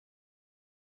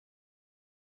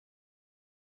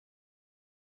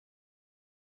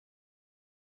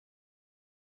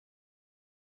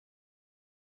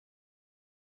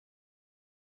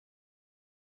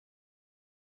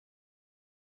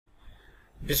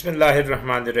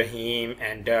Bismillahirrahmanirrahim,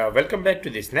 and welcome back to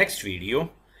this next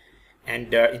video.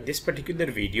 And in this particular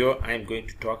video I am going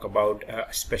to talk about a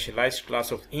specialized class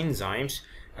of enzymes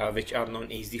which are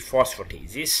known as the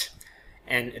phosphatases.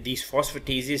 And these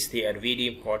phosphatases, they are very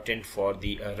important for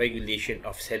the regulation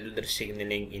of cellular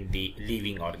signaling in the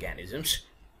living organisms.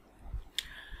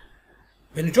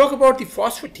 When you talk about the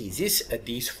phosphatases,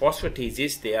 these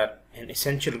phosphatases, they are an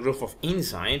essential group of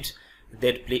enzymes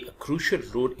that play a crucial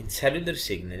role in cellular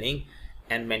signaling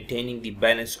and maintaining the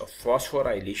balance of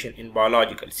phosphorylation in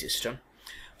biological system.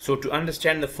 So to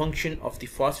understand the function of the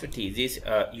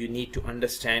phosphatases, you need to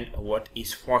understand what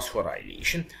is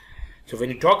phosphorylation. So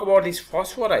when you talk about this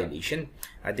phosphorylation,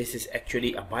 this is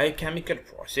actually a biochemical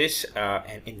process,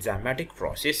 an enzymatic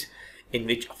process in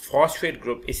which a phosphate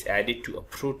group is added to a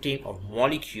protein or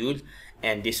molecule,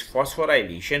 and this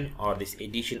phosphorylation or this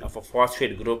addition of a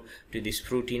phosphate group to this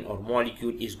protein or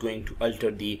molecule is going to alter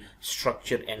the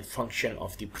structure and function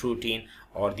of the protein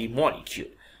or the molecule.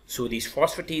 So these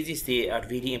phosphatases, they are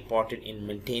very important in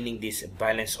maintaining this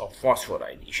balance of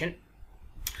phosphorylation.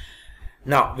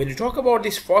 Now when you talk about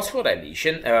this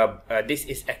phosphorylation, this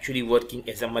is actually working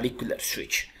as a molecular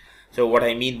switch. So what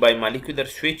I mean by molecular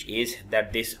switch is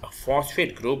that this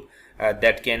phosphate group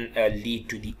that can lead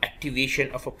to the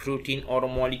activation of a protein or a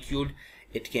molecule.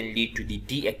 It can lead to the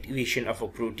deactivation of a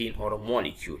protein or a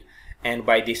molecule. And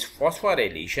by this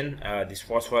phosphorylation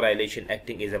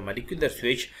acting as a molecular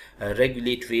switch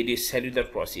regulate various cellular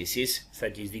processes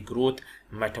such as the growth,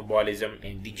 metabolism,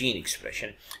 and the gene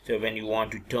expression. So when you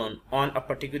want to turn on a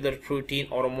particular protein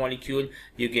or a molecule,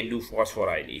 you can do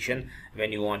phosphorylation.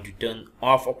 When you want to turn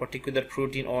off a particular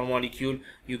protein or molecule,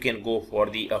 you can go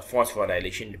for the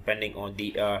phosphorylation depending on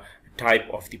the type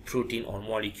of the protein or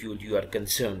molecule you are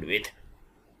concerned with.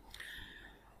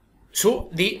 So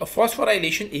the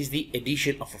phosphorylation is the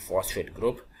addition of a phosphate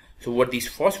group. So what these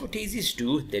phosphatases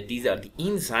do, that these are the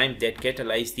enzymes that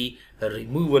catalyze the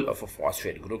removal of a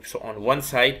phosphate group. So on one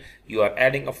side you are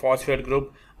adding a phosphate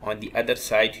group, on the other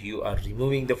side you are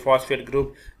removing the phosphate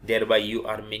group, thereby you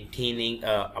are maintaining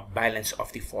a balance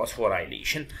of the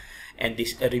phosphorylation. And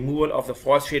this removal of the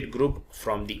phosphate group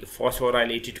from the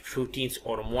phosphorylated proteins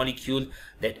or molecule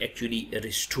that actually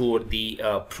restore the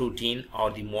protein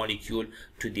or the molecule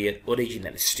to their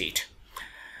original state.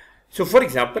 So for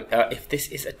example, if this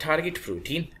is a target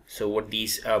protein, so what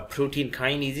these protein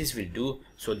kinases will do,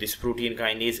 so this protein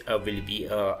kinase will be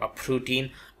a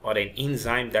protein or an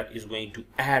enzyme that is going to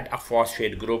add a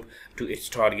phosphate group to its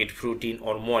target protein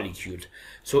or molecule.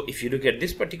 So if you look at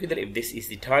this particular, if this is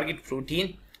the target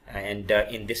protein, and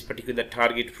in this particular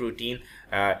target protein,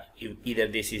 either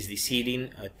this is the serine,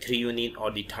 threonine,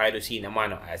 or the tyrosine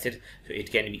amino acid, so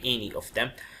it can be any of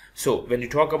them. So when you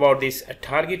talk about this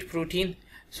target protein,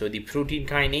 so the protein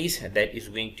kinase that is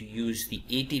going to use the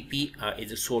ATP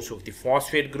is a source of the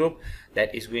phosphate group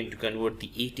that is going to convert the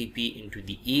ATP into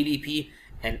the ADP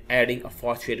and adding a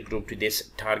phosphate group to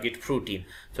this target protein.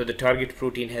 So the target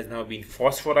protein has now been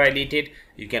phosphorylated.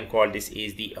 You can call this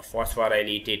as the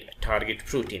phosphorylated target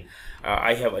protein.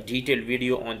 I have a detailed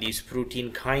video on these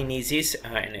protein kinases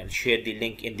and I'll share the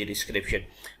link in the description.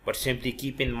 But simply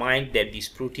keep in mind that these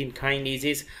protein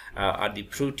kinases are the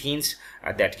proteins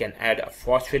that can add a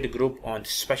phosphate group on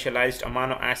specialized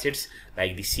amino acids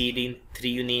like the serine,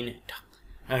 threonine,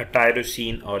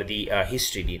 tyrosine, or the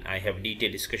histidine. I have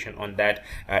detailed discussion on that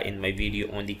in my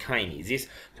video on the kinases.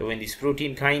 So when these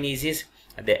protein kinases,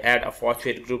 they add a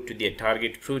phosphate group to their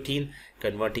target protein,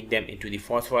 converting them into the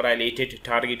phosphorylated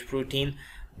target protein.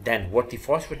 Then what the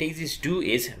phosphatases do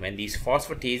is, when these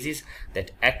phosphatases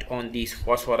that act on these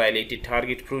phosphorylated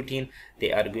target protein,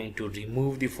 they are going to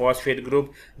remove the phosphate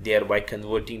group, thereby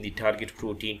converting the target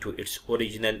protein to its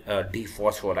original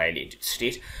dephosphorylated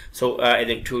state. So as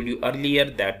I told you earlier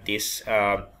that this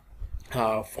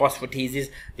phosphatases,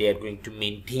 they are going to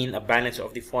maintain a balance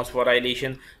of the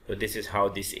phosphorylation. So this is how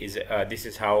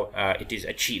it is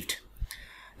achieved.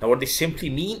 Now what this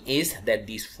simply mean is that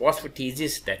these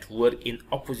phosphatases that work in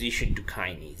opposition to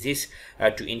kinases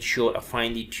to ensure a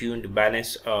finely tuned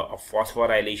balance of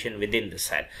phosphorylation within the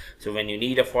cell. So when you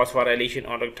need a phosphorylation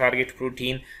on a target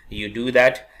protein, you do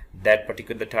that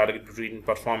particular target protein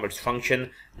perform its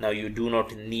function. Now you do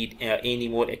not need any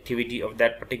more activity of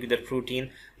that particular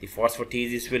protein. The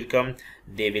phosphatases will come,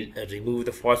 they will remove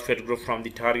the phosphate group from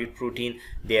the target protein,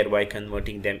 thereby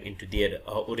converting them into their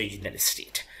original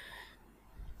state.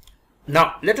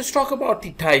 Now let us talk about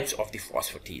the types of the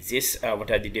phosphatases. What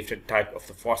are the different types of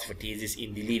the phosphatases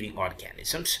in the living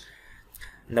organisms?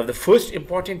 Now the first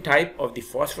important type of the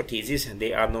phosphatases,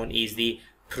 they are known as the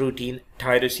protein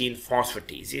tyrosine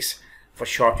phosphatases. For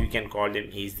short, you can call them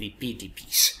as the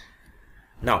PTPs.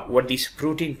 Now, what these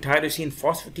protein tyrosine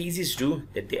phosphatases do,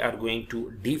 that they are going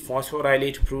to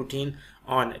dephosphorylate protein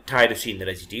on tyrosine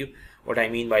residue. What I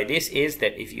mean by this is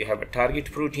that if you have a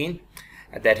target protein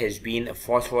that has been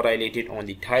phosphorylated on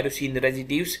the tyrosine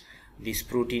residues, this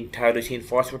protein tyrosine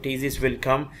phosphatases will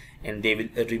come and they will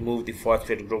remove the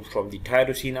phosphate group from the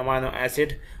tyrosine amino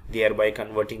acid, thereby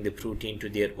converting the protein to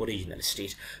their original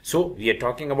state. So we are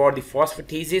talking about the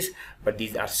phosphatases, but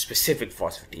these are specific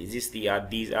phosphatases. These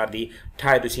are the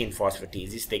tyrosine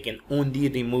phosphatases. They can only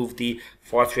remove the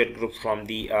phosphate group from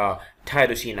the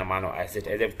tyrosine amino acid.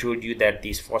 As I've told you that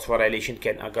this phosphorylation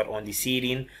can occur on the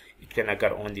serine, it can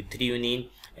occur on the threonine,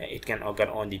 it can occur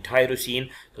on the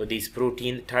tyrosine. So these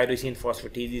protein tyrosine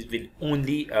phosphatases will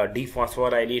only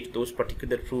dephosphorylate those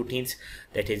particular proteins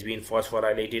that has been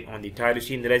phosphorylated on the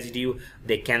tyrosine residue.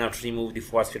 They cannot remove the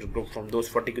phosphate group from those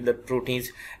particular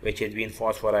proteins which has been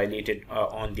phosphorylated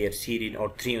on their serine or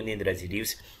threonine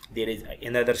residues. There is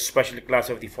another special class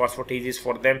of the phosphatases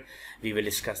for them. We will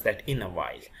discuss that in a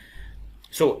while.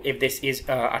 So if this is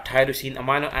a tyrosine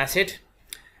amino acid,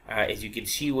 as you can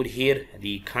see over here,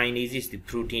 the kinases, the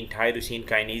protein tyrosine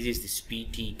kinases, this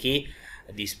PTK,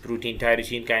 these protein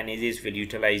tyrosine kinases will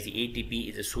utilize the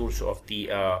ATP as a source of the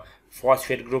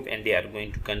phosphate group, and they are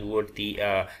going to convert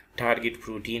the target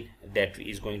protein that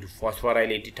is going to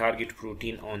phosphorylate the target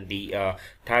protein on the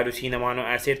tyrosine amino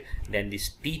acid. Then these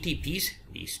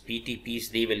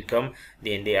PTPs, they will come,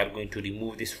 then they are going to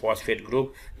remove this phosphate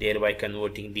group, thereby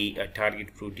converting the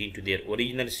target protein to their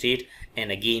original state.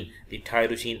 And again, the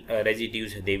tyrosine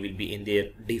residues, they will be in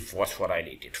their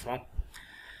dephosphorylated form.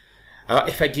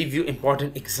 If I give you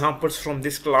important examples from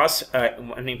this class,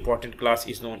 one important class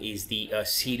is known as the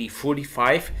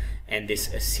CD45, and this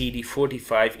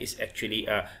CD45 is actually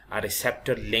a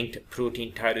receptor-linked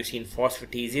protein tyrosine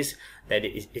phosphatases that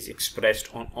is expressed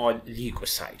on all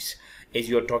leukocytes. As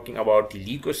you are talking about the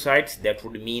leukocytes, that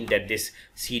would mean that this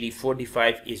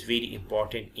CD45 is very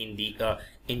important in the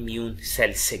immune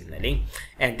cell signaling,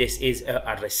 and this is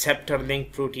a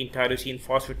receptor-linked protein tyrosine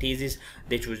phosphatases,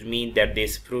 which would mean that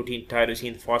this protein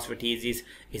tyrosine phosphatases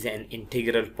is an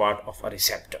integral part of a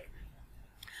receptor.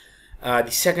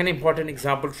 The second important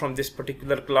example from this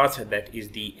particular class, that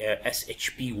is the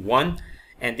SHP1,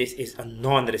 and this is a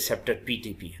non-receptor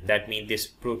PTP. That means this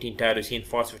protein tyrosine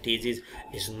phosphatases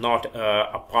is not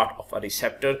a part of a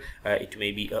receptor. It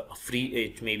may be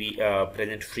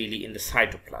present freely in the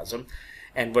cytoplasm.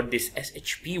 And what this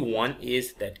SHP1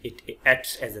 is, that it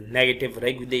acts as a negative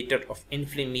regulator of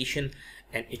inflammation,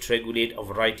 and it regulates a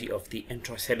variety of the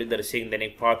intracellular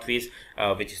signaling pathways,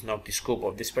 which is not the scope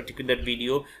of this particular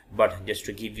video. But just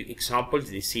to give you examples,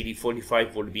 the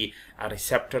CD45 would be a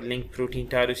receptor-linked protein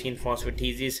tyrosine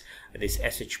phosphatases. This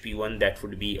SHP1, that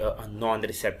would be a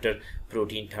non-receptor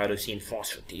protein tyrosine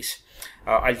phosphatase.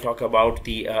 I'll talk about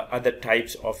the other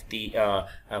types of the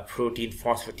protein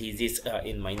phosphatases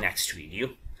in my next video.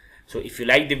 So if you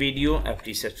like the video,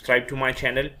 please subscribe to my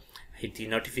channel, hit the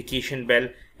notification bell,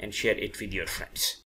 and share it with your friends.